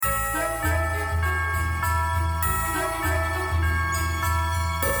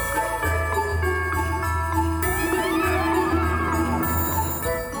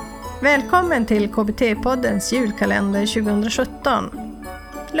Välkommen till KBT-poddens julkalender 2017.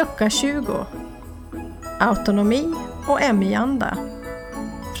 Lucka 20. Autonomi och MI-anda.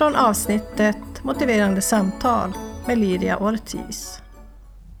 Från avsnittet Motiverande samtal med Liria Ortiz.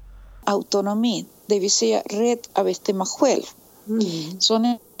 Autonomi, det vill säga rätt att bestämma själv. Så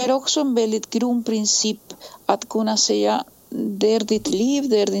det är också en väldigt grundprincip att kunna säga det är ditt liv,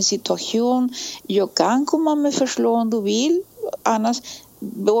 det är din situation. Jag kan komma med förslag om du vill. Annars,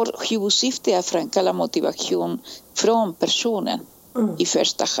 vår huvudsyfte är att framkalla motivation från personen i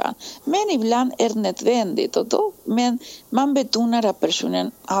första hand. Men ibland är det nödvändigt. Men man betonar att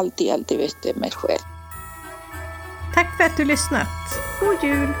personen alltid bestämmer själv. Tack för att du lyssnat. God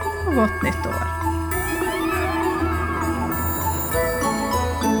jul och gott nytt år.